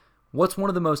What's one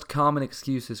of the most common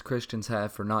excuses Christians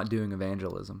have for not doing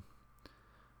evangelism?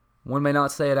 One may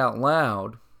not say it out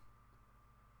loud,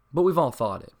 but we've all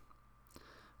thought it.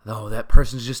 Oh, that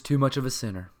person's just too much of a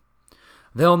sinner.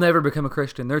 They'll never become a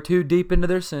Christian. They're too deep into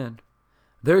their sin.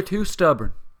 They're too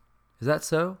stubborn. Is that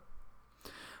so?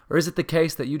 Or is it the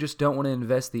case that you just don't want to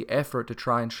invest the effort to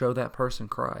try and show that person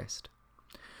Christ?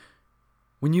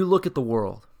 When you look at the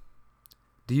world,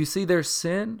 do you see their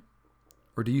sin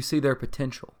or do you see their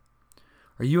potential?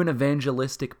 Are you an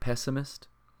evangelistic pessimist?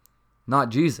 Not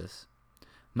Jesus.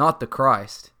 Not the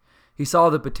Christ. He saw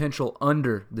the potential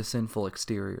under the sinful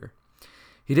exterior.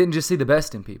 He didn't just see the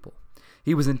best in people.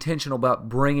 He was intentional about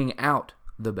bringing out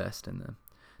the best in them.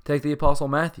 Take the Apostle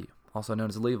Matthew, also known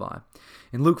as Levi.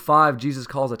 In Luke 5, Jesus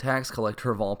calls a tax collector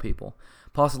of all people,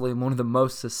 possibly in one of the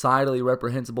most societally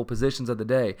reprehensible positions of the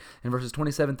day. In verses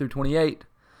 27 through 28,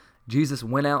 Jesus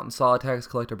went out and saw a tax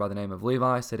collector by the name of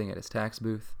Levi sitting at his tax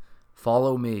booth.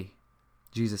 "Follow me,"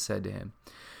 Jesus said to him.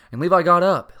 And Levi got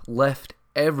up, left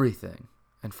everything,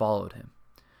 and followed him.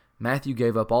 Matthew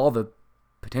gave up all the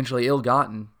potentially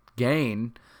ill-gotten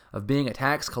gain of being a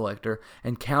tax collector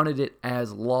and counted it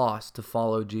as loss to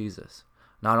follow Jesus.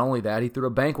 Not only that, he threw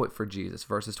a banquet for Jesus,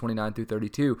 verses 29 through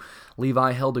 32.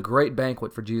 Levi held a great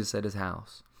banquet for Jesus at his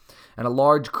house, and a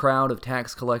large crowd of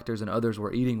tax collectors and others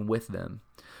were eating with them.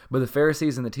 But the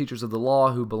Pharisees and the teachers of the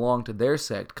law who belonged to their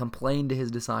sect complained to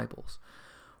his disciples,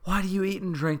 "Why do you eat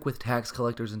and drink with tax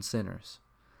collectors and sinners?"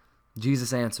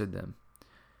 Jesus answered them,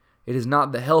 "It is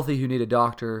not the healthy who need a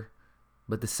doctor,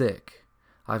 but the sick.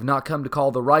 I have not come to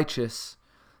call the righteous,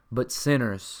 but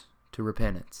sinners to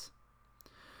repentance."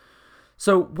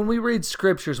 So when we read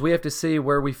scriptures, we have to see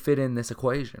where we fit in this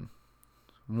equation.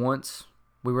 Once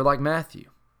we were like Matthew,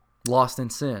 lost in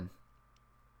sin.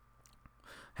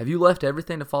 Have you left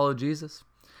everything to follow Jesus?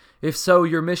 If so,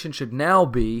 your mission should now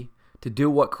be to do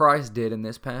what Christ did in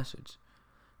this passage.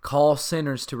 Call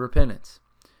sinners to repentance.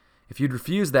 If you'd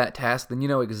refuse that task, then you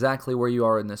know exactly where you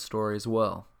are in this story as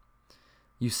well.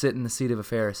 You sit in the seat of a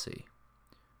Pharisee.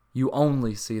 You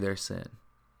only see their sin.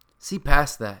 See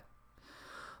past that.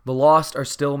 The lost are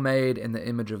still made in the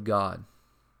image of God.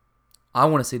 I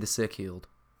want to see the sick healed.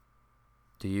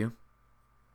 Do you?